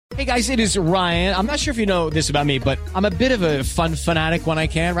Hey guys, it is Ryan. I'm not sure if you know this about me, but I'm a bit of a fun fanatic when I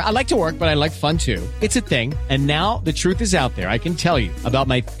can. I like to work, but I like fun too. It's a thing. And now the truth is out there. I can tell you about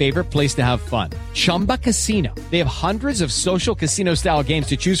my favorite place to have fun. Chumba Casino. They have hundreds of social casino style games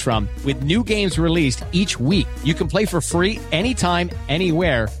to choose from with new games released each week. You can play for free anytime,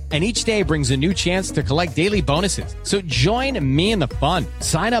 anywhere. And each day brings a new chance to collect daily bonuses. So join me in the fun.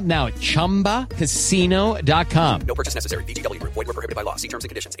 Sign up now at ChumbaCasino.com. No purchase necessary. VGW Group. Void where prohibited by law. See terms and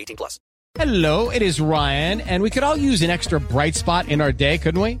conditions. 18+. Hello, it is Ryan, and we could all use an extra bright spot in our day,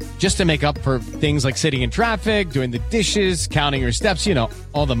 couldn't we? Just to make up for things like sitting in traffic, doing the dishes, counting your steps, you know,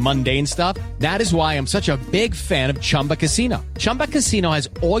 all the mundane stuff. That is why I'm such a big fan of Chumba Casino. Chumba Casino has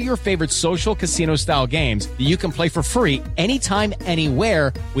all your favorite social casino-style games that you can play for free anytime,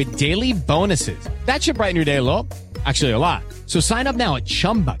 anywhere with daily bonuses. That should brighten your day a little. Actually, a lot. So sign up now at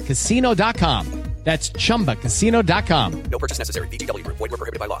ChumbaCasino.com. That's ChumbaCasino.com. No purchase necessary. VGW Group. Void where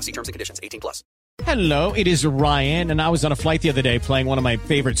prohibited by law. See terms and conditions. 18+. Hello, it is Ryan, and I was on a flight the other day playing one of my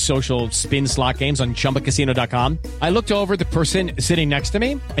favorite social spin slot games on ChumbaCasino.com. I looked over at the person sitting next to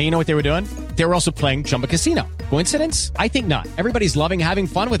me, and you know what they were doing? They were also playing Chumba Casino. Coincidence? I think not. Everybody's loving having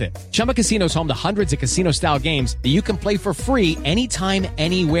fun with it. Chumba Casino is home to hundreds of casino-style games that you can play for free anytime,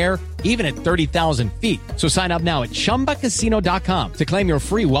 anywhere, even at 30,000 feet. So sign up now at ChumbaCasino.com to claim your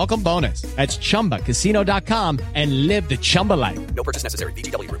free welcome bonus. That's ChumbaCasino.com and live the Chumba life. No purchase necessary.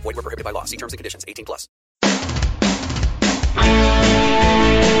 VGW Group. Void where prohibited by law. See terms and conditions. 18+.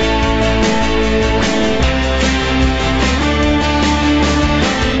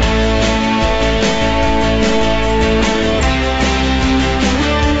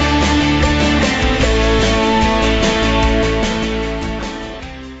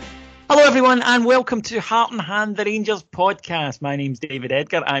 Hello everyone and welcome to Heart and Hand, the Rangers podcast. My name's David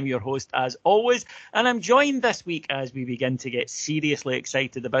Edgar, I'm your host as always, and I'm joined this week as we begin to get seriously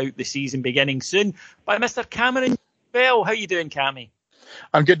excited about the season beginning soon by Mr. Cameron Bell. How you doing, Cammy?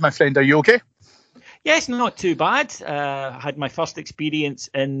 I'm good, my friend. Are you okay? Yes, not too bad. I had my first experience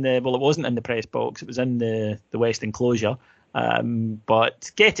in it wasn't in the press box, it was in the West Enclosure.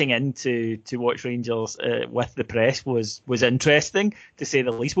 But getting in to watch Rangers with the press was interesting, to say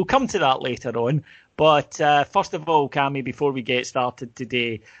the least. We'll come to that later on. But first of all, Cammy, before we get started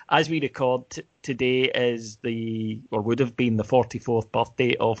today, as we record, today is would have been the 44th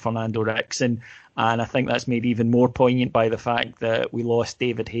birthday of Fernando Ricksen. And I think that's made even more poignant by the fact that we lost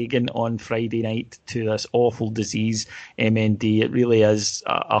David Hagen on Friday night to this awful disease, MND. It really is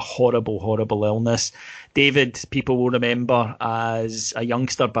a horrible, horrible illness. David, people will remember as a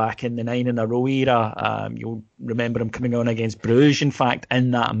youngster back in the 9 in a row era. You'll remember him coming on against Bruges, in fact,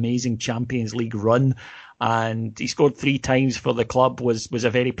 in that amazing Champions League run. And he scored 3 times for the club, was a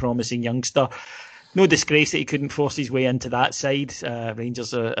very promising youngster. No disgrace that he couldn't force his way into that side.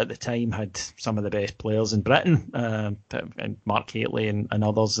 Rangers at the time had some of the best players in Britain, and Mark Hateley and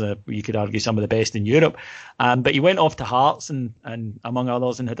others. You could argue some of the best in Europe. But he went off to Hearts and among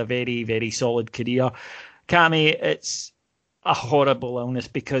others, and had a very, very solid career. Cammy, it's a horrible illness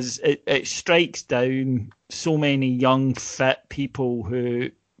because it strikes down so many young, fit people who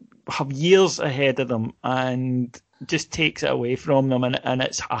have years ahead of them and just takes it away from them, and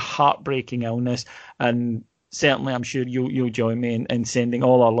it's a heartbreaking illness. And certainly I'm sure you'll join me in sending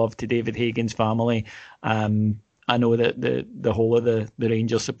all our love to David Hagen's family. I know that the whole of the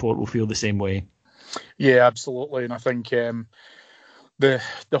Rangers support will feel the same way. Yeah, absolutely. And I think the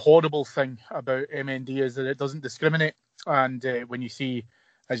horrible thing about MND is that it doesn't discriminate. And when you see,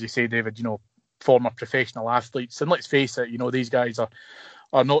 as you say, David, former professional athletes, and let's face it, these guys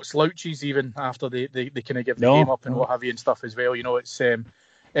are not slouches even after they kind of give the game up and what have you and stuff as well.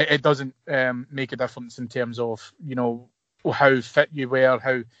 It doesn't make a difference in terms of, how fit you were,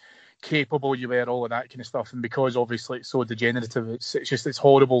 how capable you were, all of that kind of stuff. And because obviously it's so degenerative, it's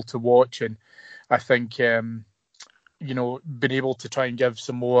horrible to watch. And I think, being able to try and give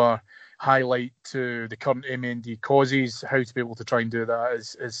some more highlight to the current MND causes, how to be able to try and do that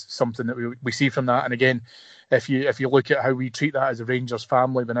is something that we see from that. And again, if you look at how we treat that as a Rangers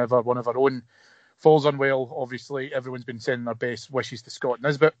family, whenever one of our own falls unwell, obviously everyone's been sending their best wishes to Scott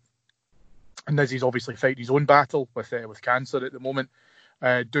Nisbet. And Nizzy's obviously fighting his own battle with cancer at the moment,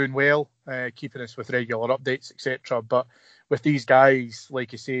 doing well, keeping us with regular updates, etc. But with these guys,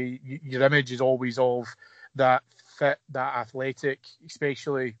 like you say, your image is always of that fit, that athletic,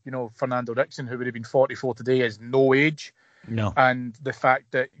 especially, Fernando Ricksen, who would have been 44 today, is no age. No. And the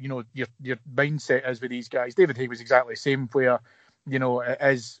fact that, your mindset is with these guys, David Haig was exactly the same, where, it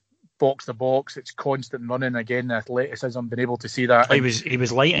is box to box, it's constant running, again, the athleticism, being able to see that. He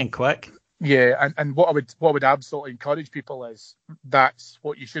was light and quick. Yeah, and what I would absolutely encourage people is that's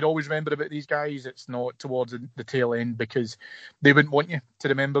what you should always remember about these guys. It's not towards the tail end, because they wouldn't want you to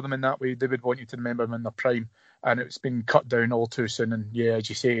remember them in that way. They would want you to remember them in their prime, and it's been cut down all too soon. And yeah, as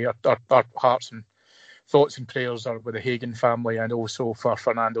you say, our hearts and thoughts and prayers are with the Hagen family, and also for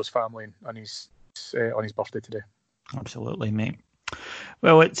Fernando's family on his birthday today. Absolutely, mate.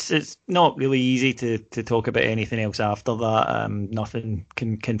 Well, it's not really easy to talk about anything else after that. Nothing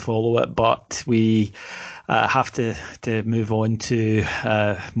can follow it, but we have to move on to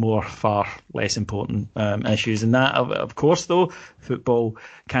more far less important issues. And that, of course, though, football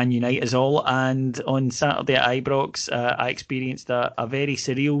can unite us all. And on Saturday at Ibrox, I experienced a very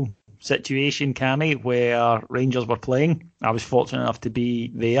surreal situation, Cammy, where Rangers were playing. I was fortunate enough to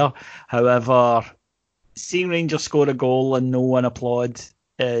be there. However, seeing Rangers score a goal and no one applaud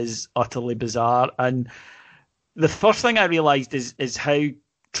is utterly bizarre. And the first thing I realised is how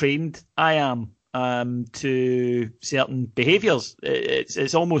trained I am to certain behaviours.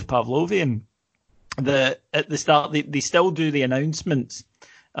 It's almost Pavlovian. At the start, they still do the announcements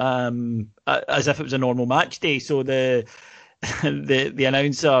as if it was a normal match day. So the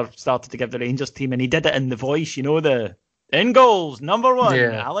announcer started to give the Rangers team, and he did it in the voice, the in goals, number 1,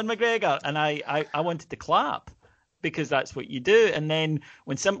 Alan McGregor. And I wanted to clap, because that's what you do. And then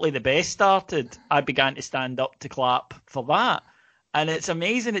when Simply the Best started, I began to stand up to clap for that. And it's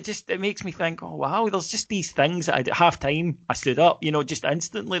amazing. It makes me think, oh, wow, there's just these things that at half time I stood up, just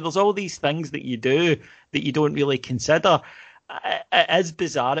instantly. There's all these things that you do that you don't really consider. It is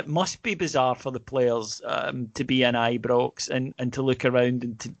bizarre. It must be bizarre for the players to be in Ibrox and to look around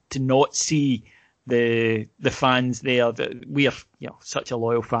and to not see the fans there. That we are such a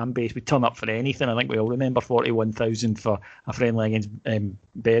loyal fan base. We turn up for anything. I think we all remember 41,000 for a friendly against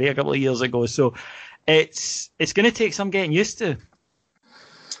Bury a couple of years ago. So it's going to take some getting used to.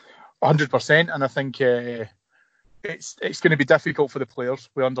 100%, and I think it's going to be difficult for the players.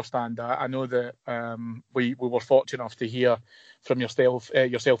 We understand that. I know that we were fortunate enough to hear from yourself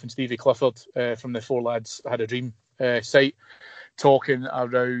and Stevie Clifford from the Four Lads Had a Dream site, talking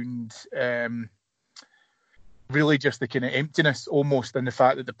around really just the kind of emptiness almost, and the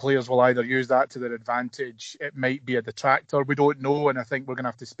fact that the players will either use that to their advantage. It might be a detractor. We don't know, and I think we're going to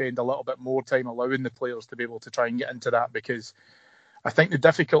have to spend a little bit more time allowing the players to be able to try and get into that, because I think the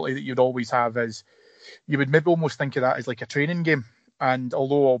difficulty that you'd always have is you would maybe almost think of that as like a training game. And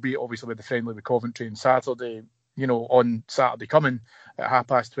although, albeit obviously with the friendly with Coventry on Saturday, on Saturday coming at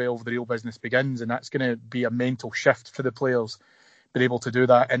 12:30, the real business begins, and that's going to be a mental shift for the players, being able to do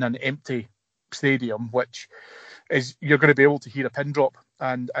that in an empty stadium, which is, you're going to be able to hear a pin drop.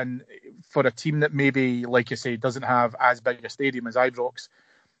 And for a team that maybe, like you say, doesn't have as big a stadium as Ibrox,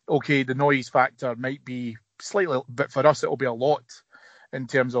 okay, the noise factor might be slightly, but for us it'll be a lot in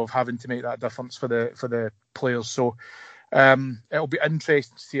terms of having to make that difference for the players. So it'll be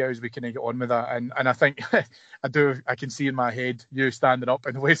interesting to see how we can get on with that. And I think I can see in my head you standing up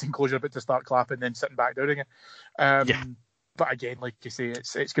in the West Enclosure about to start clapping, then sitting back down again. But again, like you say,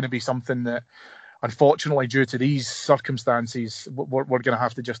 it's going to be something that, unfortunately, due to these circumstances, we're going to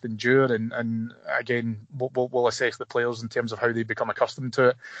have to just endure. And again, we'll assess the players in terms of how they become accustomed to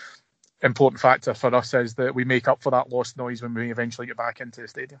it. Important factor for us is that we make up for that lost noise when we eventually get back into the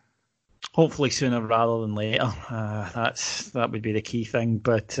stadium. Hopefully sooner rather than later. That would be the key thing.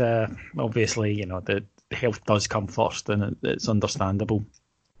 But obviously, the health does come first, and it's understandable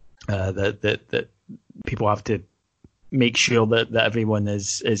that people have to make sure that everyone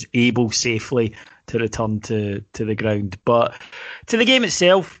is able safely to return to the ground. But to the game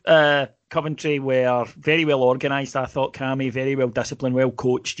itself, Coventry were very well organised, I thought, Cammy, very well disciplined, well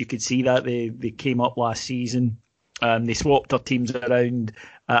coached. You could see that they came up last season. They swapped their teams around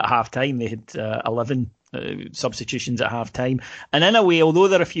at half-time. They had 11 substitutions at half-time. And in a way, although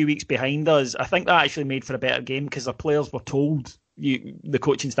they're a few weeks behind us, I think that actually made for a better game, because the players were told, the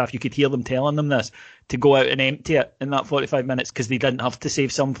coaching staff, you could hear them telling them this, to go out and empty it in that 45 minutes, because they didn't have to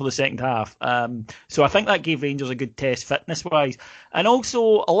save some for the second half. So I think that gave Rangers a good test fitness-wise, and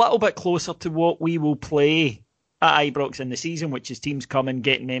also a little bit closer to what we will play at Ibrox in the season, which is teams coming,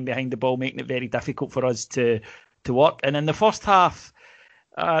 getting men behind the ball, making it very difficult for us to work. And in the first half,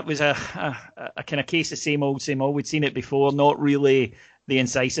 it was a kind of case of same old. We'd seen it before, not really the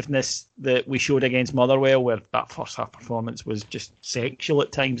incisiveness that we showed against Motherwell, where that first half performance was just sexual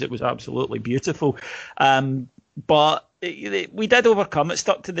at times. It was absolutely beautiful. But we did overcome it,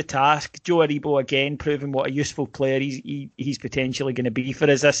 stuck to the task. Joe Aribo again proving what a useful player he's potentially going to be for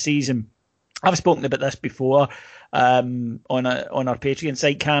us this season. I've spoken about this before on our Patreon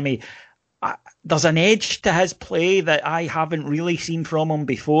site, Cammy. there's an edge to his play that I haven't really seen from him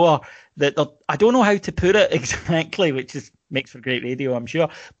before. I don't know how to put it exactly, which makes for great radio, I'm sure.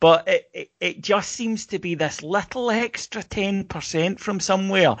 But it just seems to be this little extra 10% from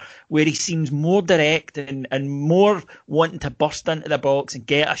somewhere where he seems more direct and more wanting to burst into the box and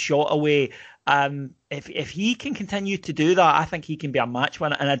get a shot away. If he can continue to do that, I think he can be a match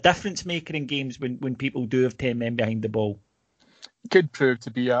winner and a difference maker in games when people do have 10 men behind the ball. Could prove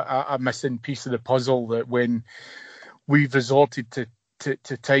to be a missing piece of the puzzle that when we've resorted to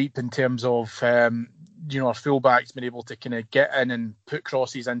type in terms of our fullbacks being able to kind of get in and put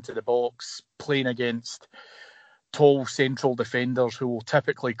crosses into the box, playing against tall central defenders who will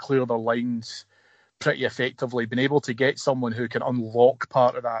typically clear their lines pretty effectively, being able to get someone who can unlock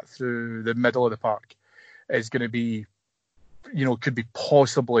part of that through the middle of the park is going to be, could be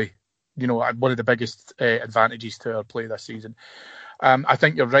possibly one of the biggest advantages to our play this season. I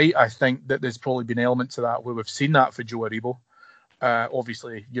think you're right. I think that there's probably been elements of that where we've seen that for Joe Aribo.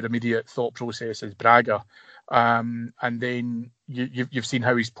 Obviously, your immediate thought process is Braga, and then you've seen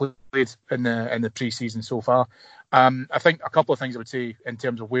how he's played in the pre-season so far. I think a couple of things I would say in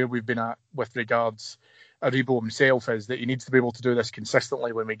terms of where we've been at with regards Aribo himself is that he needs to be able to do this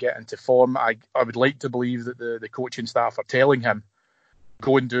consistently when we get into form. I would like to believe that the coaching staff are telling him,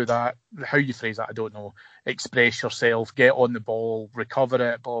 go and do that. How you phrase that, I don't know. Express yourself, get on the ball, recover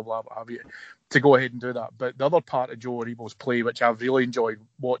it, blah, blah, blah, blah, to go ahead and do that. But the other part of Joe Aribo's play, which I've really enjoyed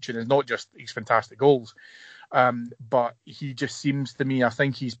watching, is not just his fantastic goals, but he just seems to me, I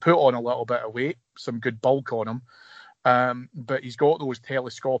think he's put on a little bit of weight, some good bulk on him, but he's got those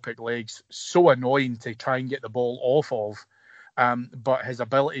telescopic legs, so annoying to try and get the ball off of. But his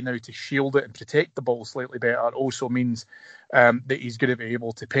ability now to shield it and protect the ball slightly better also means that he's going to be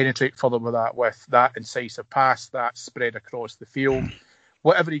able to penetrate further with that incisive pass, that spread across the field,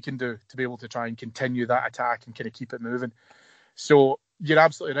 whatever he can do to be able to try and continue that attack and kind of keep it moving. So you're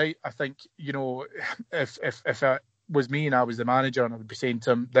absolutely right. I think, if it was me and I was the manager and I would be saying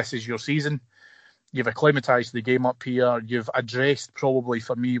to him, this is your season. You've acclimatised the game up here. You've addressed probably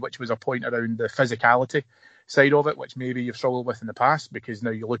for me, which was a point around the physicality side of it, which maybe you've struggled with in the past because now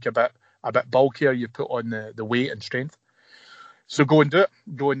you look a bit bulkier. You've put on the weight and strength. So go and do it.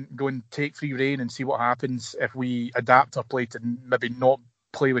 Go and take free rein and see what happens if we adapt our play to maybe not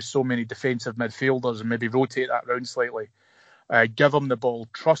play with so many defensive midfielders and maybe rotate that round slightly. Give him the ball,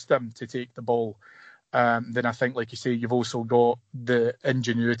 trust him to take the ball. Then I think, like you say, you've also got the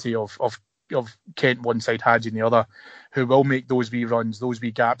ingenuity of Kent one side, Hadji on the other, who will make those wee runs, those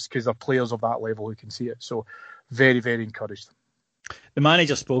wee gaps, because they're players of that level who can see it. So very, very encouraged. The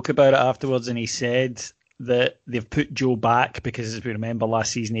manager spoke about it afterwards and he said that they've put Joe back because, as we remember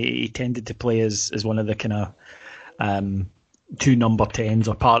last season, he tended to play as one of the kind of two number 10s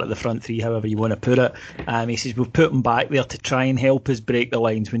or part of the front three, however you want to put it. He says we've put him back there to try and help us break the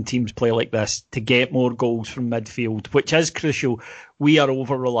lines when teams play like this, to get more goals from midfield, which is crucial. We are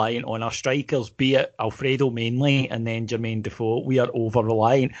over-reliant on our strikers, be it Alfredo mainly and then Jermaine Defoe. We are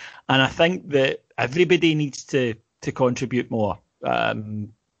over-reliant. And I think that everybody needs to contribute more.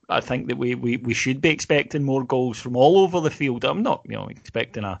 I think that we should be expecting more goals from all over the field. I'm not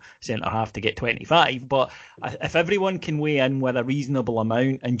expecting a centre-half to get 25, but if everyone can weigh in with a reasonable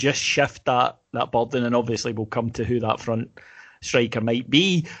amount and just shift that burden, and obviously we'll come to who that front striker might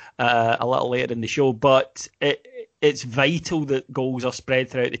be a little later in the show, but it's vital that goals are spread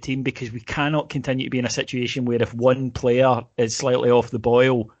throughout the team, because we cannot continue to be in a situation where if one player is slightly off the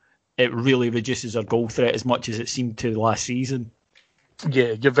boil, it really reduces our goal threat as much as it seemed to last season.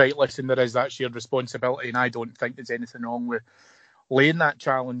 Yeah, you're right. Listen, there is that shared responsibility, and I don't think there's anything wrong with laying that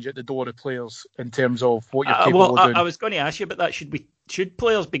challenge at the door of players in terms of what you're capable of doing. I was going to ask you about that. Should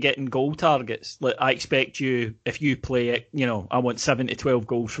players be getting goal targets? Like, I expect you, if you play it, I want 7 to 12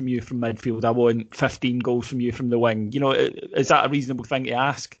 goals from you from midfield. I want 15 goals from you from the wing. Is that a reasonable thing to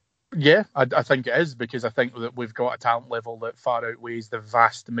ask? Yeah, I think it is, because I think that we've got a talent level that far outweighs the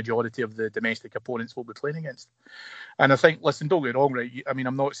vast majority of the domestic opponents we'll be playing against. And I think, listen, don't get me wrong, right? I mean,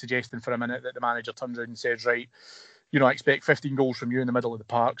 I'm not suggesting for a minute that the manager turns around and says, right, I expect 15 goals from you in the middle of the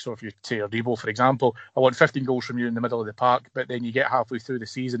park. So if you say Aribo, for example, I want 15 goals from you in the middle of the park, but then you get halfway through the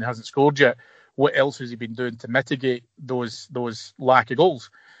season and hasn't scored yet. What else has he been doing to mitigate those lack of goals?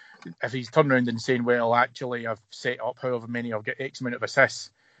 If he's turned around and saying, well, actually, I've set up however many, I've got X amount of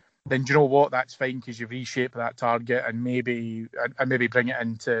assists, then do you know what? That's fine, because you've reshaped that target and maybe bring it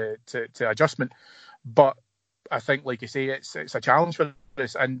into adjustment. But I think, like you say, it's a challenge for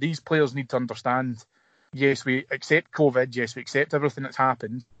us, and these players need to understand. Yes, we accept COVID. Yes, we accept everything that's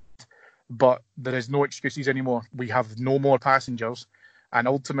happened, but there is no excuses anymore. We have no more passengers, And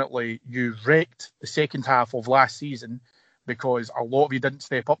ultimately, you wrecked the second half of last season because a lot of you didn't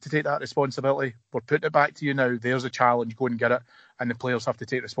step up to take that responsibility. We're putting it back to you now. There's a challenge. Go and get it. And the players have to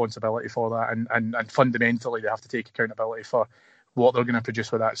take responsibility for that. And fundamentally, they have to take accountability for what they're going to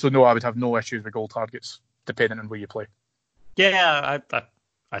produce with that. So, no, I would have no issues with goal targets, depending on where you play. Yeah,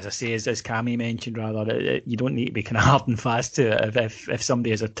 as I say, as Cammy mentioned, you don't need to be kind of hard and fast to it. If somebody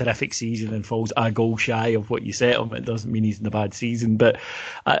has a terrific season and falls a goal shy of what you set him, it doesn't mean he's in a bad season. But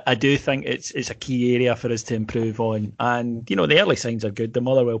I do think it's a key area for us to improve on. And, the early signs are good. The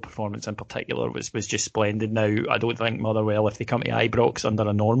Motherwell performance in particular was just splendid. Now, I don't think Motherwell, if they come to Ibrox under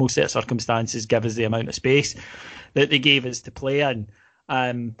a normal set of circumstances, give us the amount of space that they gave us to play in.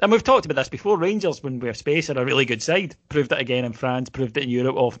 And we've talked about this before. Rangers, when we have space, are a really good side. Proved it again in France, proved it in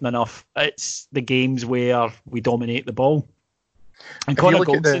Europe often enough. It's the games where we dominate the ball. And Connor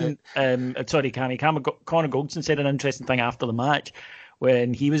Goldson, Connor Goldson said an interesting thing after the match.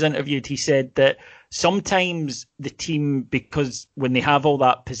 When he was interviewed, he said that sometimes the team, because when they have all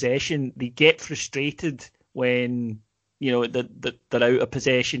that possession, they get frustrated when, they're out of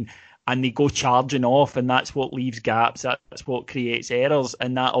possession. And they go charging off, and that's what leaves gaps. That's what creates errors,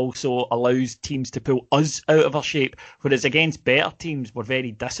 and that also allows teams to pull us out of our shape. Whereas against better teams, we're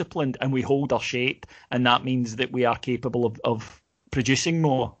very disciplined and we hold our shape, and that means that we are capable of producing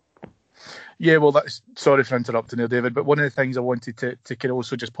more. Yeah, well, sorry for interrupting there, David, but one of the things I wanted to kind of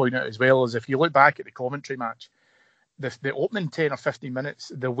also just point out as well is if you look back at the Coventry match, the opening 10 or 15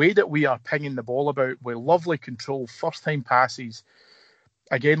 minutes, the way that we are pinging the ball about with lovely control, first-time passes.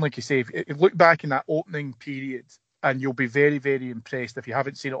 Again, like you say, if you look back in that opening period, and you'll be very, very impressed if you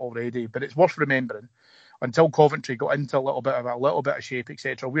haven't seen it already, but it's worth remembering, until Coventry got into a little bit of shape,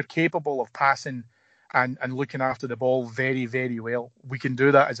 etc., we're capable of passing and looking after the ball very, very well. We can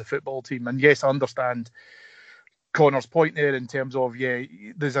do that as a football team. And yes, I understand Connor's point there in terms of,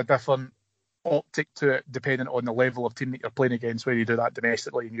 there's a different optic to it depending on the level of team that you're playing against, whether you do that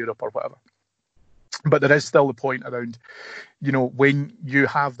domestically in Europe or whatever. But there is still the point around, when you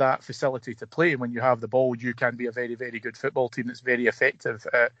have that facility to play, when you have the ball, you can be a very, very good football team that's very effective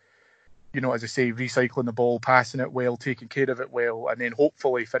at, as I say, recycling the ball, passing it well, taking care of it well, and then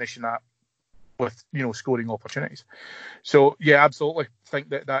hopefully finishing that with, scoring opportunities. So, yeah, absolutely. I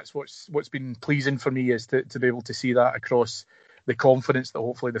think that's what's been pleasing for me is to be able to see that across the confidence that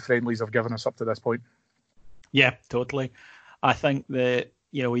hopefully the friendlies have given us up to this point. Yeah, totally. I think that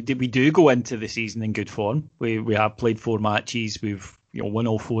we do go into the season in good form. We have played 4 matches. We've won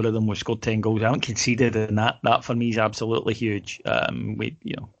all 4 of them. We've scored 10 goals. I haven't conceded, and that for me is absolutely huge.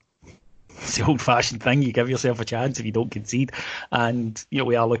 It's the old-fashioned thing. You give yourself a chance if you don't concede, and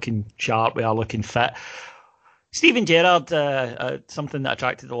we are looking sharp. We are looking fit. Steven Gerrard, something that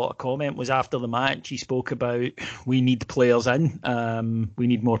attracted a lot of comment was after the match. He spoke about we need players in. We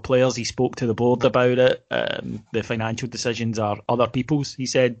need more players. He spoke to the board about it. The financial decisions are other people's, he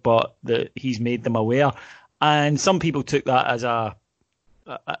said, but he's made them aware. And some people took that as a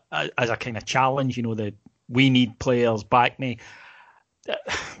kind of challenge. That we need players. Back me.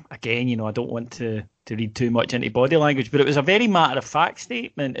 Again, I don't want to read too much into body language, but it was a very matter-of-fact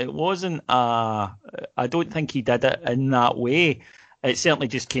statement. It wasn't I don't think he did it in that way. It certainly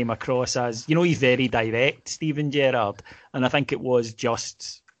just came across as, he's very direct, Steven Gerrard, and I think it was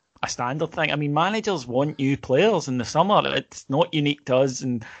just a standard thing. I mean, managers want new players in the summer. It's not unique to us,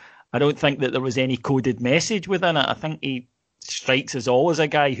 and I don't think that there was any coded message within it. I think he strikes us all as a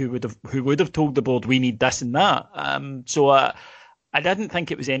guy who would have told the board, we need this and that. So I didn't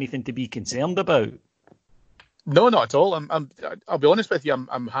think it was anything to be concerned about. No, not at all. I'll be honest with you.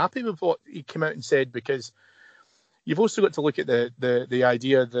 I'm happy with what he came out and said, because you've also got to look at the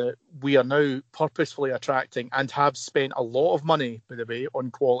idea that we are now purposefully attracting and have spent a lot of money, by the way,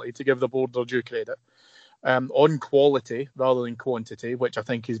 on quality, to give the board their due credit, on quality rather than quantity, which I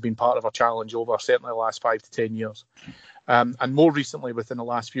think has been part of our challenge over certainly the last 5 to 10 years. And more recently, within the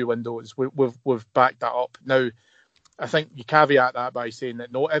last few windows, we've backed that up. Now, I think you caveat that by saying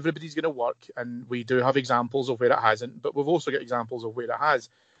that not everybody's going to work, and we do have examples of where it hasn't, but we've also got examples of where it has.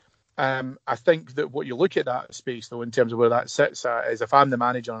 I think that what you look at that space, though, in terms of where that sits at, is if I'm the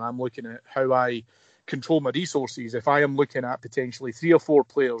manager and I'm looking at how I control my resources, if I am looking at potentially 3 or 4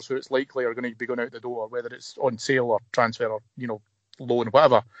 players who it's likely are going to be going out the door, whether it's on sale or transfer or, loan,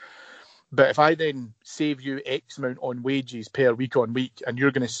 whatever. But if I then save you X amount on wages per week on week, and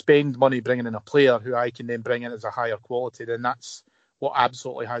you're going to spend money bringing in a player who I can then bring in as a higher quality, then that's what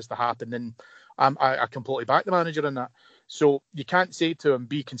absolutely has to happen. Then I completely back the manager in that. So you can't say to him,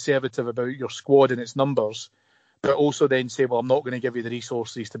 be conservative about your squad and its numbers, but also then say, well, I'm not going to give you the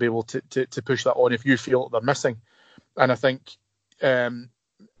resources to be able to push that on if you feel that they're missing. And I think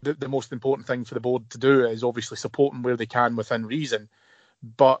the most important thing for the board to do is obviously support them where they can within reason.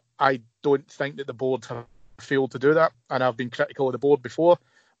 But I don't think that the board have failed to do that. And I've been critical of the board before,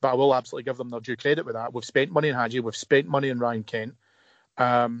 but I will absolutely give them their due credit with that. We've spent money on Hagi, we've spent money on Ryan Kent.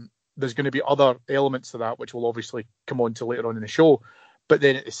 There's going to be other elements to that which we'll obviously come on to later on in the show. But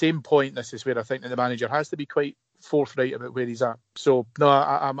then at the same point, this is where I think that the manager has to be quite forthright about where he's at. So no,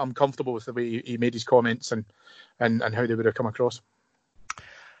 I'm comfortable with the way he made his comments and how they would have come across.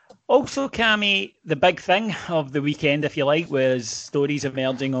 Also, Cammy, the big thing of the weekend, if you like, was stories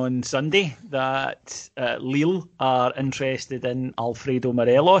emerging on Sunday that Lille are interested in Alfredo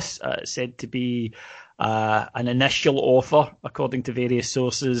Morelos, said to be an initial offer, according to various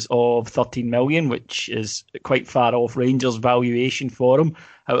sources, of 13 million, which is quite far off Rangers' valuation for him.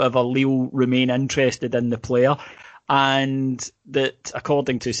 However, Lille remain interested in the player. And that,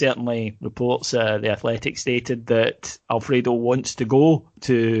 according to certainly reports, The Athletic stated that Alfredo wants to go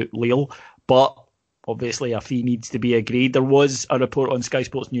to Lille, but obviously a fee needs to be agreed. There was a report on Sky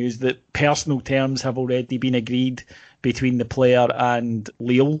Sports News that personal terms have already been agreed between the player and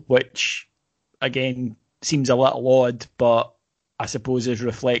Lille, which, again, seems a little odd, but I suppose is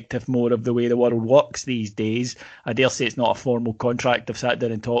reflective more of the way the world works these days. I dare say it's not a formal contract I've sat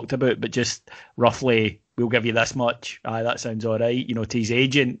down and talked about, but just roughly, we'll give you this much. Aye, that sounds all right. To his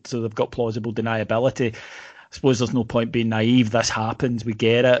agent, so they've got plausible deniability. I suppose there's no point being naive. This happens. We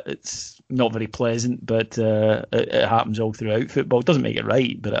get it. It's not very pleasant, but it happens all throughout football. It doesn't make it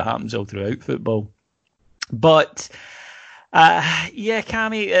right, but it happens all throughout football. But,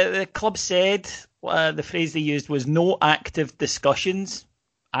 Cammy, the club said, the phrase they used was no active discussions.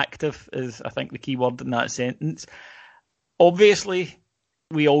 Active is, I think, the key word in that sentence. Obviously,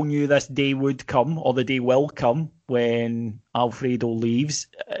 we all knew this day would come, or the day will come, when Alfredo leaves.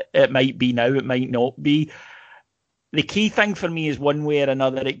 It might be now, it might not be. The key thing for me is one way or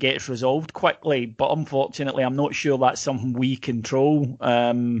another it gets resolved quickly, but unfortunately I'm not sure that's something we control.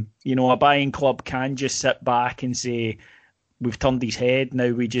 A buying club can just sit back and say, we've turned his head,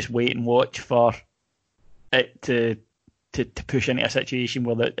 now we just wait and watch for it to push into a situation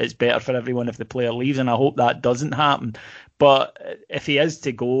where it's better for everyone if the player leaves, and I hope that doesn't happen. But if he is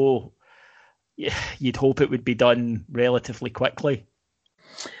to go, you'd hope it would be done relatively quickly.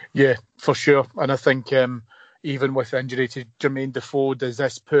 Yeah, for sure. And I think even with injury to Jermaine Defoe, does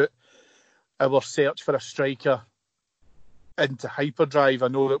this put our search for a striker into hyperdrive? I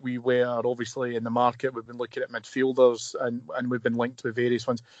know that we were obviously in the market. We've been looking at midfielders and we've been linked with various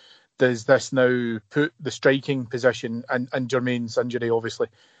ones. Does this now put the striking position and Jermaine's injury, obviously,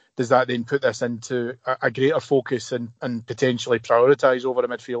 does that then put this into a greater focus and potentially prioritise over a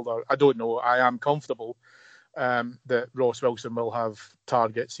midfielder? I don't know. I am comfortable that Ross Wilson will have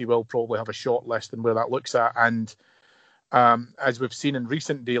targets. He will probably have a short list and where that looks at. And as we've seen in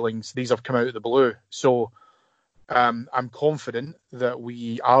recent dealings, these have come out of the blue. So I'm confident that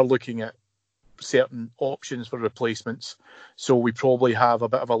we are looking at certain options for replacements. So we probably have a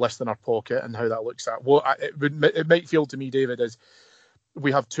bit of a list in our pocket and how that looks at. It might feel to me, David, is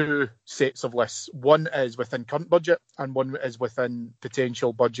we have two sets of lists. One is within current budget and one is within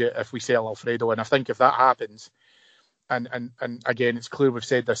potential budget if we sell Alfredo. And I think if that happens, and again, it's clear we've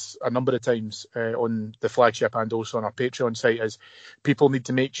said this a number of times on the flagship and also on our Patreon site, is people need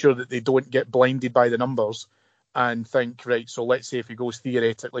to make sure that they don't get blinded by the numbers and think, right, so let's say if he goes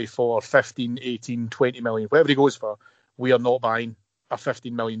theoretically for 15, 18, 20 million, whatever he goes for, we are not buying a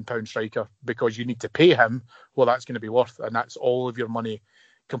 £15 million striker because you need to pay him what that's going to be worth, and that's all of your money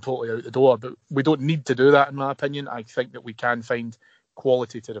completely out the door. But we don't need to do that, in my opinion. I think that we can find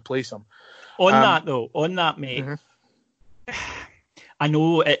quality to replace him. On that, mate, I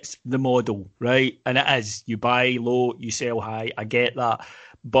know it's the model, right? And it is. You buy low, you sell high. I get that.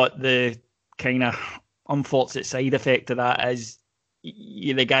 But the kind of unfortunate side effect of that is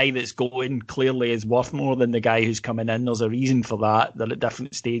the guy that's going clearly is worth more than the guy who's coming in. There's a reason for that. They're at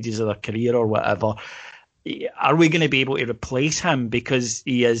different stages of their career or whatever. Are we going to be able to replace him? Because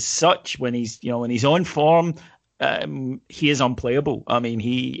he is such, when he's on form, he is unplayable. I mean,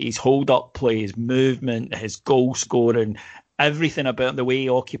 his hold-up play, his movement, his goal scoring, everything about the way he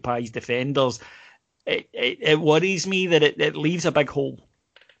occupies defenders, it worries me that it leaves a big hole.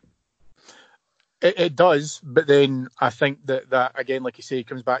 It does, but then I think that again, like you say,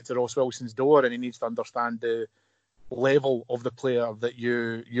 comes back to Ross Wilson's door, and he needs to understand the level of the player that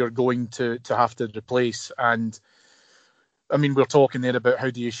you're going to have to replace. And I mean, we're talking there about how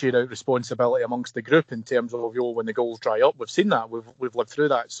do you share out responsibility amongst the group in terms of when the goals dry up. We've seen that, we've lived through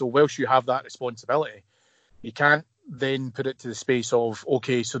that. So whilst you have that responsibility, you can't then put it to the space of,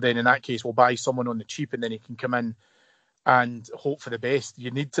 okay, so then in that case we'll buy someone on the cheap and then he can come in and hope for the best.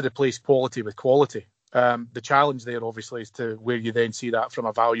 You need to replace quality with quality. The challenge there, obviously, is to where you then see that from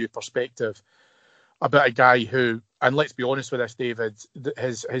a value perspective about a guy who, and let's be honest with this, David,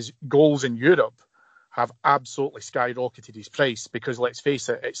 his goals in Europe have absolutely skyrocketed his price because, let's face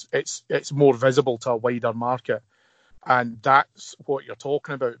it, it's more visible to a wider market. And that's what you're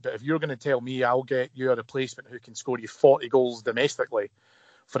talking about. But if you're going to tell me I'll get you a replacement who can score you 40 goals domestically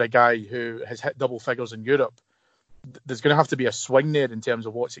for a guy who has hit double figures in Europe, there's going to have to be a swing there in terms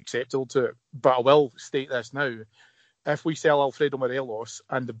of what's acceptable to it. But I will state this now. If we sell Alfredo Morelos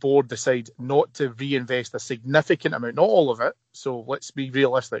and the board decide not to reinvest a significant amount, not all of it, so let's be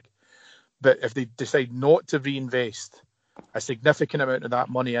realistic, but if they decide not to reinvest a significant amount of that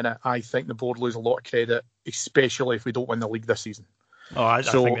money in it, I think the board lose a lot of credit, especially if we don't win the league this season. Oh, I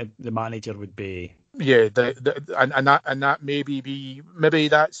think the manager would be. Yeah, and that maybe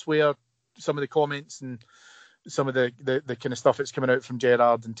that's where some of the comments and some of the kind of stuff that's coming out from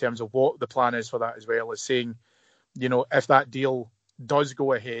Gerrard in terms of what the plan is for that as well, is saying, you know, if that deal does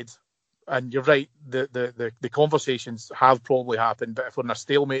go ahead, and you're right, the conversations have probably happened, but if we're in a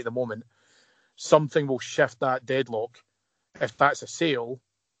stalemate at the moment, something will shift that deadlock. If that's a sale,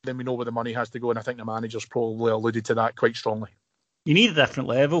 then we know where the money has to go, and I think the manager's probably alluded to that quite strongly. You need a different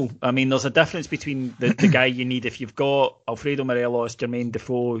level. I mean, there's a difference between the guy you need. If you've got Alfredo Morelos, Jermaine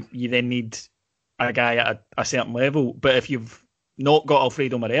Defoe, you then need a guy at a certain level. But if you've not got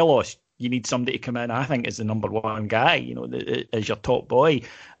Alfredo Morelos, you need somebody to come in, I think, as the number one guy, you know, as your top boy.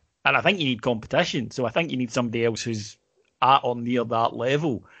 And I think you need competition. So I think you need somebody else who's at or near that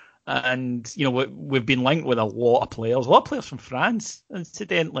level. And, you know, we've been linked with a lot of players from France,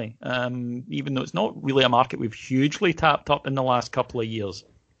 incidentally, even though it's not really a market we've hugely tapped up in the last couple of years.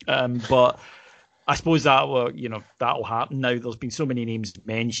 But I suppose that'll happen now. There's been so many names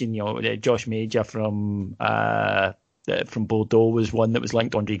mentioned, you know, Josh Major from Bordeaux was one that was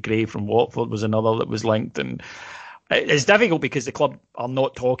linked. Andre Gray from Watford was another that was linked. And it's difficult because the club are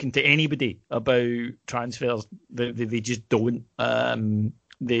not talking to anybody about transfers. They just don't.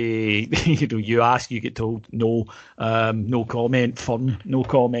 You ask, you get told no, no comment, fun, no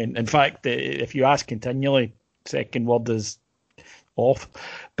comment. In fact, if you ask continually, second word is off.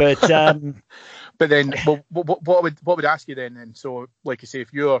 But but then, what would I ask you then? And so, like I say,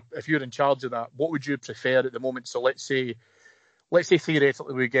 if you're in charge of that, what would you prefer at the moment? So let's say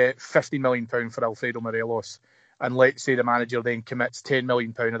theoretically we get £50 million for Alfredo Morelos, and let's say the manager then commits £10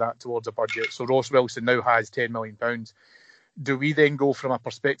 million of that towards a budget. So Ross Wilson now has £10 million. Do we then go from a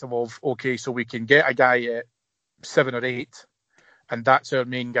perspective of, okay, so we can get a guy at 7 or 8 and that's our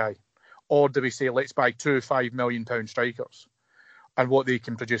main guy? Or do we say, let's buy two £5 million strikers and what they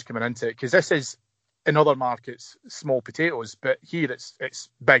can produce coming into it? Because this is, in other markets, small potatoes, but here it's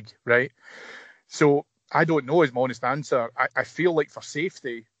big, right? So I don't know is my honest answer. I feel like for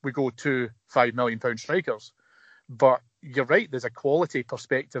safety, we go two £5 million strikers. But you're right, there's a quality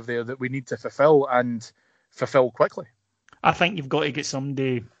perspective there that we need to fulfil and fulfil quickly. I think you've got to get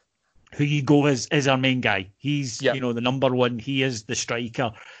somebody who you go as our main guy. He's, you know, the number one. He is the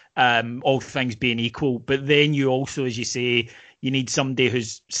striker, all things being equal. But then you also, as you say, you need somebody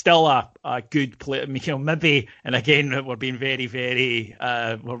who's still a good player. You know, maybe, and again, we're being very, very,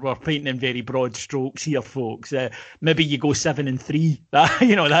 we're painting in very broad strokes here, folks. Maybe you go 7-3,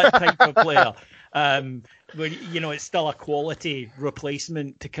 you know, that type of player. Where, you know, it's still a quality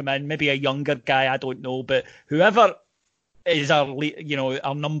replacement to come in. Maybe a younger guy, I don't know. But whoever is our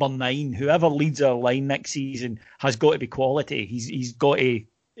number 9, whoever leads our line next season has got to be quality. He's got to,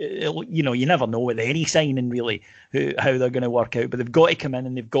 you know, you never know with any signing really how they're going to work out, but they've got to come in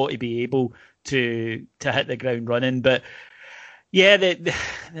and they've got to be able to hit the ground running. But yeah,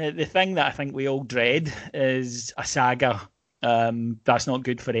 the thing that I think we all dread is a saga. That's not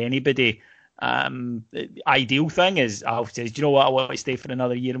good for anybody. The ideal thing is Alf says, do you know what, I want to stay for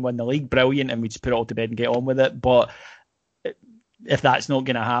another year and win the league. Brilliant, and we just put it all to bed and get on with it. But if that's not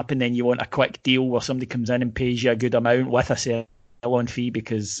going to happen, then you want a quick deal where somebody comes in and pays you a good amount with a sell-on fee,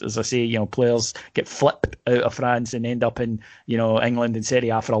 because, as I say, you know, players get flipped out of France and end up in, you know, England and Serie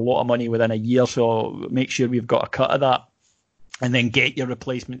A for a lot of money within a year. So make sure we've got a cut of that, and then get your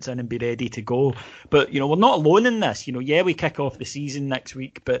replacements in and be ready to go. But, you know, we're not alone in this. You know, yeah, we kick off the season next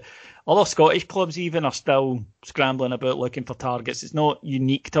week, but other Scottish clubs even are still scrambling about looking for targets. It's not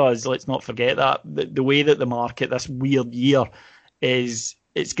unique to us. Let's not forget that. The way that the market this weird year is,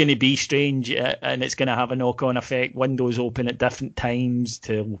 it's going to be strange, and it's going to have a knock-on effect. Windows open at different times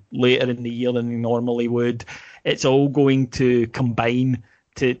to later in the year than they normally would. It's all going to combine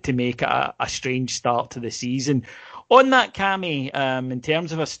to make a strange start to the season. On that, Cammy, in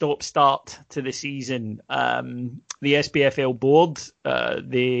terms of a stop-start to the season, the SPFL board,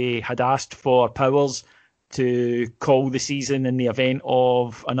 they had asked for powers to call the season in the event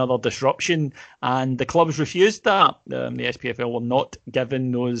of another disruption, and the clubs refused that. The SPFL were not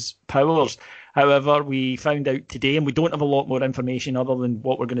given those powers. However, we found out today, and we don't have a lot more information other than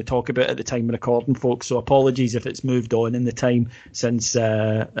what we're going to talk about at the time of recording, folks, so apologies if it's moved on in the time since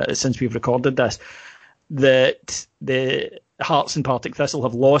we've recorded this, that the Hearts and Partick Thistle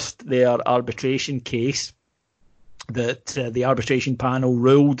have lost their arbitration case, that the arbitration panel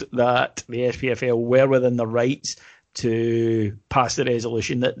ruled that the SPFL were within their rights to pass the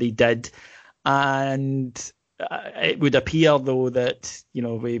resolution that they did. And it would appear, though, that,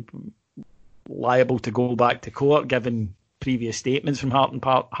 we're liable to go back to court, given previous statements from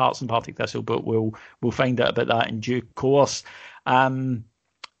Hearts and Partick Thistle, but we'll find out about that in due course. Again,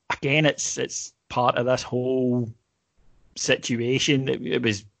 it's part of this whole situation. It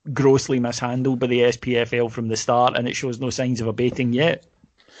was grossly mishandled by the SPFL from the start, and it shows no signs of abating yet.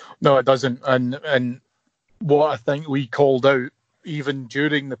 No, it doesn't. And what I think we called out, even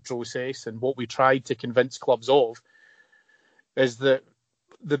during the process, and what we tried to convince clubs of, is that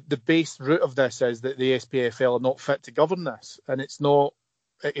the base root of this is that the SPFL are not fit to govern this, and it's not.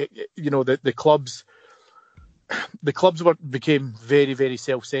 The clubs became very, very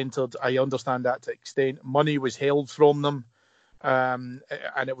self-centred. I understand that to an extent. Money was held from them, and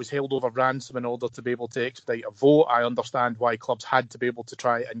it was held over ransom in order to be able to expedite a vote. I understand why clubs had to be able to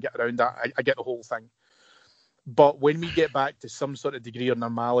try and get around that. I get the whole thing. But when we get back to some sort of degree of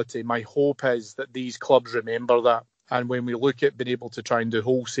normality, my hope is that these clubs remember that. And when we look at being able to try and do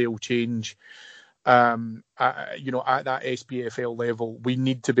wholesale change, at that SPFL level, we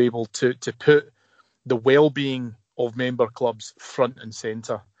need to be able to put the well-being of member clubs front and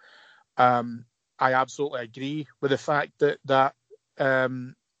centre. I absolutely agree with the fact that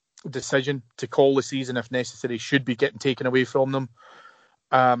decision to call the season, if necessary, should be getting taken away from them,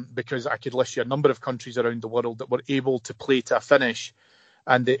 because I could list you a number of countries around the world that were able to play to a finish,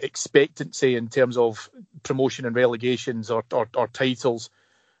 and the expectancy in terms of promotion and relegations or titles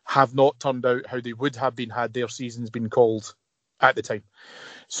have not turned out how they would have been had their seasons been called at the time.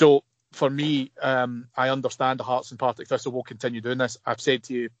 So for me, I understand the Hearts and Partick Thistle will continue doing this. I've said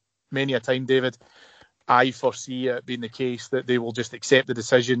to you many a time, David, I foresee it being the case that they will just accept the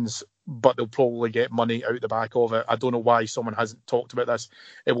decisions, but they'll probably get money out the back of it. I don't know why someone hasn't talked about this.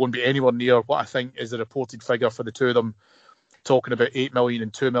 It won't be anywhere near what I think is the reported figure for the two of them, talking about 8 million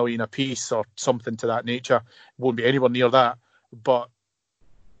and 2 million a piece or something to that nature. It won't be anywhere near that. But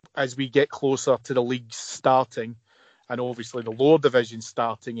as we get closer to the league starting, and obviously the lower division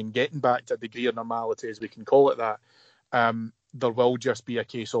starting and getting back to a degree of normality, as we can call it that, there will just be a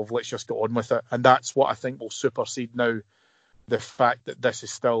case of let's just get on with it. And that's what I think will supersede now the fact that this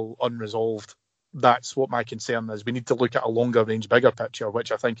is still unresolved. That's what my concern is. We need to look at a longer range, bigger picture,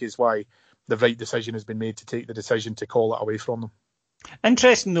 which I think is why the right decision has been made to take the decision to call it away from them.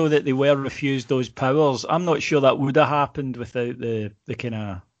 Interesting, though, that they were refused those powers. I'm not sure that would have happened without the kind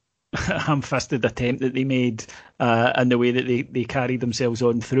of ham-fisted attempt that they made and the way that they carried themselves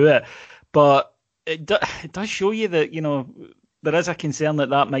on through it. But it does show you that, there is a concern that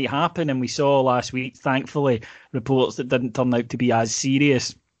might happen. And we saw last week, thankfully, reports that didn't turn out to be as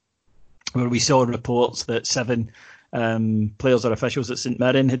serious, where we saw reports that 7 players or officials at St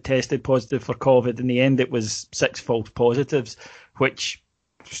Mirren had tested positive for COVID. In the end, it was 6 false positives, which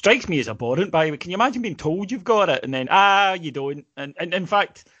strikes me as abhorrent. By the way, can you imagine being told you've got it and then, you don't? And in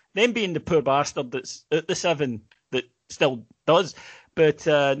fact, them being the poor bastard that's at the 7 that still does. But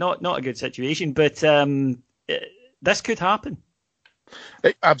not a good situation. But this could happen.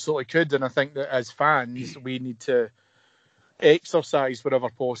 It absolutely could. And I think that as fans, we need to exercise wherever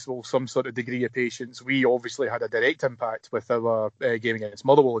possible some sort of degree of patience. We obviously had a direct impact with our game against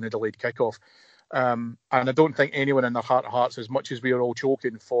Motherwell in the delayed kickoff, and I don't think anyone in their heart of hearts, as much as we are all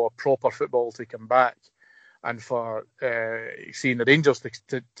choking for proper football to come back and for seeing the Rangers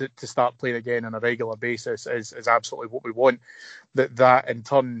to start playing again on a regular basis is absolutely what we want, that in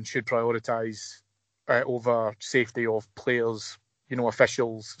turn should prioritise over safety of players,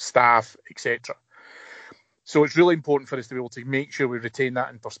 officials, staff, etc. So it's really important for us to be able to make sure we retain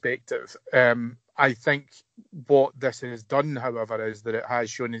that in perspective. I think what this has done, however, is that it has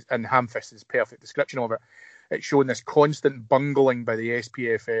shown, and ham-fist is a perfect description of it, it's shown this constant bungling by the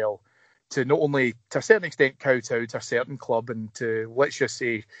SPFL to not only, to a certain extent, kowtow to a certain club and to, let's just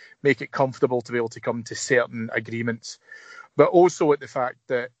say, make it comfortable to be able to come to certain agreements, but also at the fact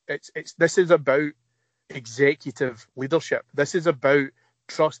that this is about executive leadership. This is about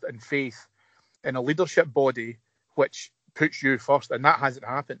trust and faith in a leadership body which puts you first, and that hasn't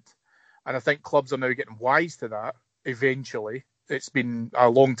happened. And I think clubs are now getting wise to that eventually. It's been a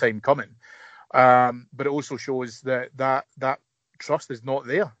long time coming. But it also shows that trust is not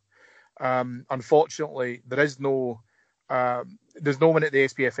there. Unfortunately, there's no one at the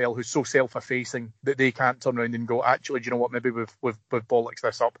SPFL who's so self-effacing that they can't turn around and go, actually, do you know what, maybe we've bollocks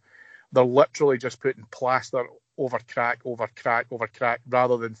this up. They're literally just putting plaster over crack,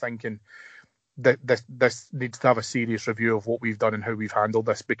 rather than thinking that this needs to have a serious review of what we've done and how we've handled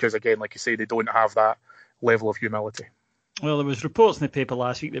this, because, again, like you say, they don't have that level of humility. Well, there was reports in the paper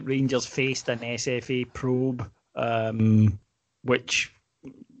last week that Rangers faced an SFA probe, which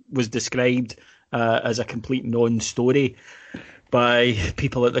was described as a complete non-story by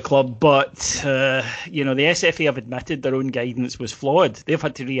people at the club. But, the SFA have admitted their own guidance was flawed. They've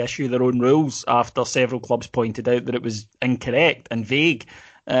had to reissue their own rules after several clubs pointed out that it was incorrect and vague.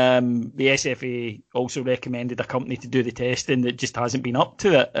 The SFA also recommended a company to do the testing that just hasn't been up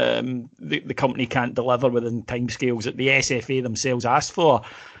to it. The company can't deliver within timescales that the SFA themselves asked for.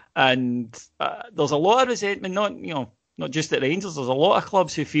 And there's a lot of resentment, not just at Rangers. There's a lot of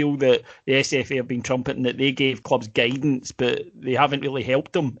clubs who feel that the SFA have been trumpeting that they gave clubs guidance, but they haven't really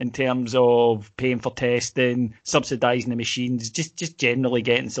helped them in terms of paying for testing, subsidising the machines, just generally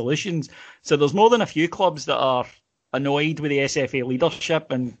getting solutions. So there's more than a few clubs that are annoyed with the SFA leadership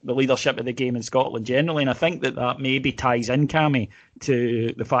and the leadership of the game in Scotland generally. And I think that maybe ties in, Cammy,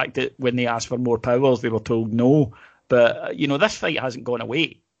 to the fact that when they asked for more powers, they were told no. But, this fight hasn't gone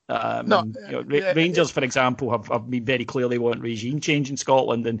away. Rangers, for example, have been very clear they want regime change in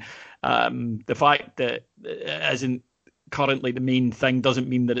Scotland. And the fact that it isn't currently the main thing doesn't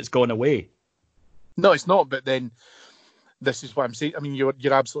mean that it's gone away. No, it's not. But then this is what I'm saying. I mean,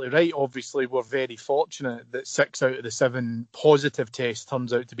 you're absolutely right. Obviously, we're very fortunate that 6 out of the 7 positive tests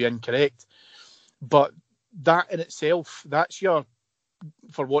turns out to be incorrect. But that in itself, that's your,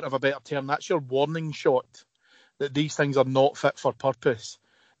 for want of a better term, that's your warning shot that these things are not fit for purpose.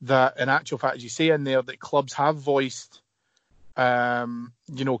 That in actual fact, as you say in there, that clubs have voiced,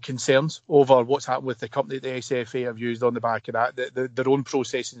 concerns over what's happened with the company the SFA have used on the back of that. Their own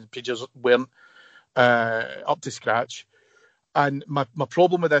processing pages weren't up to scratch. And my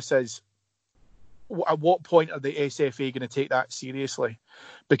problem with this is, at what point are the SFA going to take that seriously?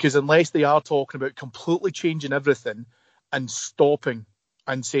 Because unless they are talking about completely changing everything and stopping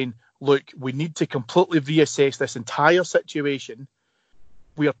and saying, look, we need to completely reassess this entire situation,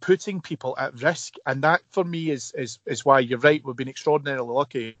 we are putting people at risk. And that, for me, is why you're right. We've been extraordinarily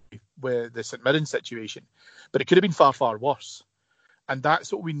lucky with the St Mirren situation. But it could have been far, far worse. And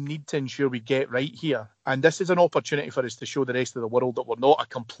that's what we need to ensure we get right here. And this is an opportunity for us to show the rest of the world that we're not a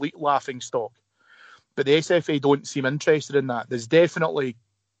complete laughing stock. But the SFA don't seem interested in that. There's definitely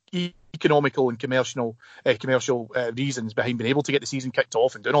economical and commercial reasons behind being able to get the season kicked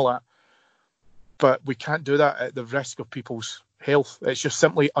off and doing all that. But we can't do that at the risk of people's health. It's just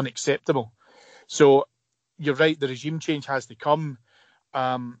simply unacceptable. So you're right, the regime change has to come.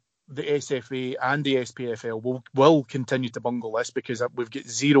 The SFA and the SPFL will continue to bungle this, because we've got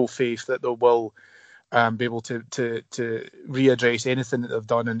zero faith that they will be able to readdress anything that they've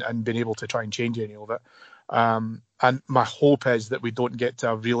done and been able to try and change any of it. And my hope is that we don't get to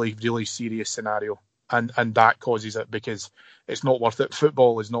a really, really serious scenario and that causes it, because it's not worth it.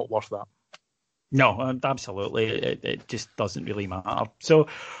 Football is not worth that. No, absolutely. It just doesn't really matter. So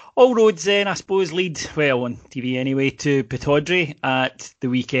all roads then, I suppose, lead, well, on TV anyway, to Pittodrie at the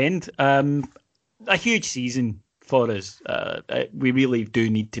weekend. A huge season for us. We really do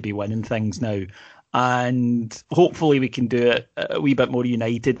need to be winning things now. And hopefully we can do it a wee bit more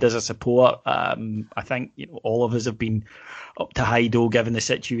united as a support. I think all of us have been up to high-do given the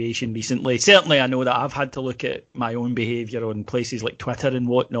situation recently. Certainly I know that I've had to look at my own behaviour on places like Twitter and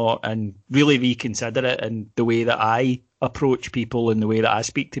whatnot and really reconsider it and the way that I approach people and the way that I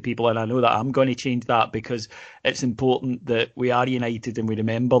speak to people. And I know that I'm going to change that, because it's important that we are united and we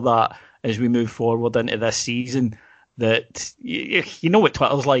remember that as we move forward into this season. That you know what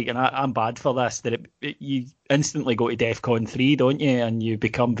Twitter's like, and I'm bad for this, that you instantly go to DEFCON 3, don't you? And you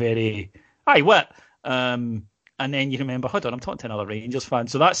become very, aye, what? And then you remember, hold on, I'm talking to another Rangers fan.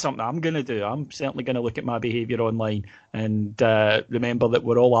 So that's something I'm going to do. I'm certainly going to look at my behaviour online and remember that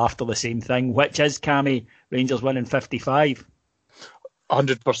we're all after the same thing, which is, Cammy, Rangers winning 55.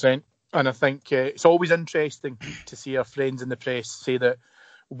 100%. And I think it's always interesting to see our friends in the press say that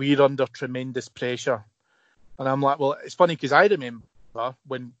we're under tremendous pressure. And I'm like, well, it's funny because I remember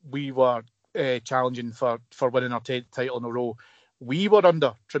when we were challenging for winning our 10th title in a row, we were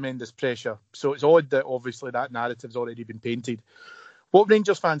under tremendous pressure. So it's odd that obviously that narrative's already been painted. What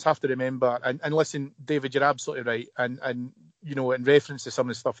Rangers fans have to remember, and listen, David, you're absolutely right, and you know, in reference to some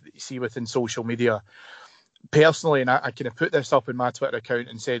of the stuff that you see within social media, personally, and I kind of put this up in my Twitter account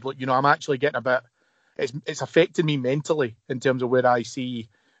and said, look, you know, I'm actually getting a bit, it's affecting me mentally in terms of where I see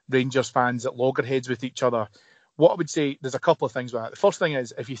Rangers fans at loggerheads with each other. What I would say, there's a couple of things with that. The first thing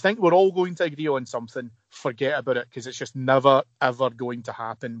is, if you think we're all going to agree on something, forget about it, because it's just never, ever going to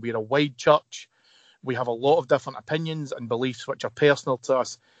happen. We're a wide church. We have a lot of different opinions and beliefs which are personal to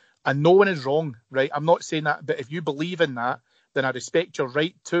us, and no one is wrong, right? I'm not saying that, but if you believe in that, then I respect your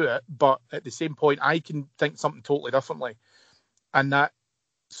right to it. But at the same point, I can think something totally differently. And that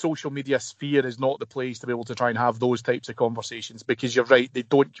social media sphere is not the place to be able to try and have those types of conversations, because you're right, they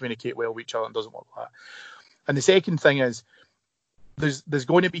don't communicate well with each other and doesn't work like that. And the second thing is, there's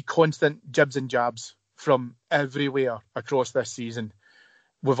going to be constant jibs and jabs from everywhere across this season.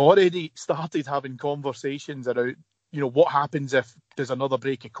 We've already started having conversations about, you know, what happens if there's another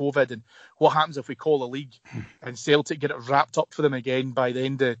break of COVID, and what happens if we call a league and Celtic get it wrapped up for them again by the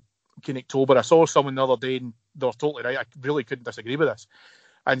end of October. I saw someone the other day, and they were totally right. I really couldn't disagree with this,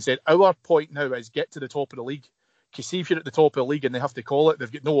 and said our point now is get to the top of the league. Because see, if you're at the top of the league and they have to call it,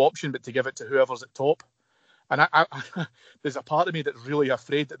 they've got no option but to give it to whoever's at top. And I there's a part of me that's really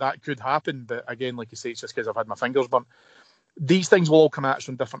afraid that could happen. But again, like you say, it's just because I've had my fingers burnt. These things will all come at us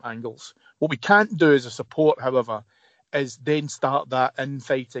from different angles. What we can't do as a support, however, is then start that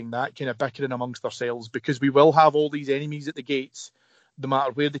infighting, that kind of bickering amongst ourselves, because we will have all these enemies at the gates, no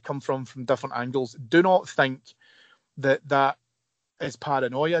matter where they come from different angles. Do not think that is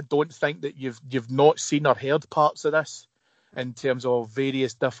paranoia. Don't think that you've not seen or heard parts of this in terms of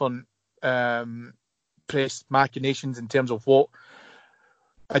various different press machinations, in terms of what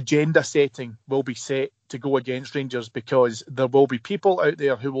agenda setting will be set to go against Rangers, because there will be people out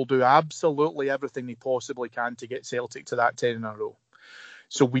there who will do absolutely everything they possibly can to get Celtic to that 10 in a row.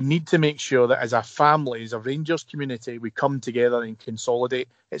 So we need to make sure that as a family, as a Rangers community, we come together and consolidate.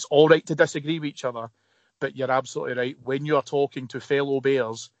 It's all right to disagree with each other, but you're absolutely right. When you are talking to fellow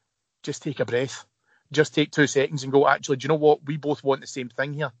Bears, just take a breath. Just take 2 seconds and go, actually, do you know what? We both want the same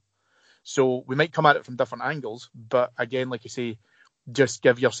thing here. So we might come at it from different angles, but again, like you say, just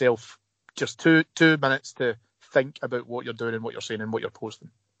give yourself just two minutes to think about what you're doing and what you're saying and what you're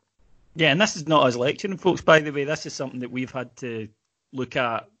posting. Yeah, and this is not us lecturing, folks, by the way. This is something that we've had to look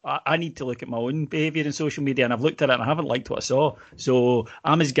at. I need to look at my own behaviour in social media, and I've looked at it and I haven't liked what I saw. So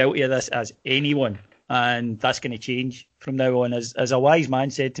I'm as guilty of this as anyone, and that's going to change from now on. As a wise man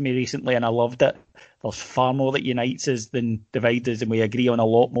said to me recently, and I loved it, there's far more that unites us than divides us, and we agree on a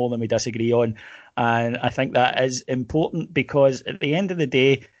lot more than we disagree on. And I think that is important, because at the end of the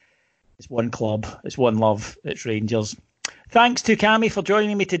day, it's one club, it's one love, it's Rangers. Thanks to Cammy for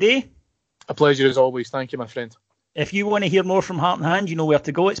joining me today. A pleasure as always. Thank you, my friend. If you want to hear more from Heart and Hand, you know where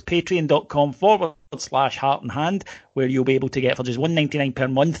to go. It's patreon.com/Heart and Hand, where you'll be able to get, for just $1.99 per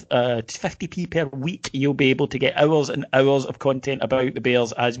month, 50p per week, you'll be able to get hours and hours of content about the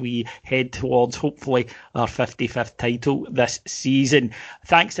Bears as we head towards, hopefully, our 55th title this season.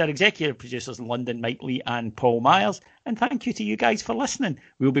 Thanks to our executive producers in London, Mike Lee and Paul Myers. And thank you to you guys for listening.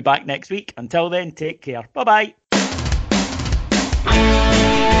 We'll be back next week. Until then, take care. Bye-bye.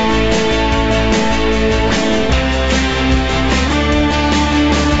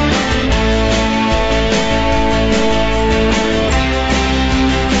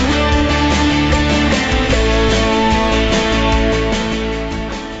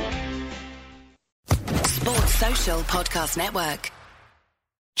 Social Podcast Network.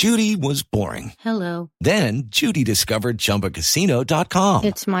 Judy was boring. Hello. Then Judy discovered ChumbaCasino.com.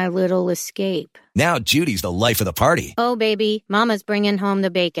 It's my little escape. Now Judy's the life of the party. Oh, baby, mama's bringing home the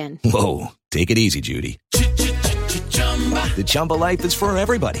bacon. Whoa, take it easy, Judy. The Chumba life is for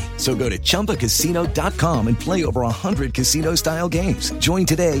everybody. So go to ChumbaCasino.com and play over 100 casino-style games. Join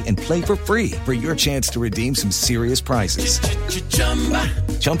today and play for free for your chance to redeem some serious prizes.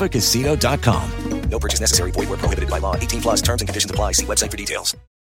 ChumbaCasino.com. No purchase necessary. Void where prohibited by law. 18+ terms and conditions apply. See website for details.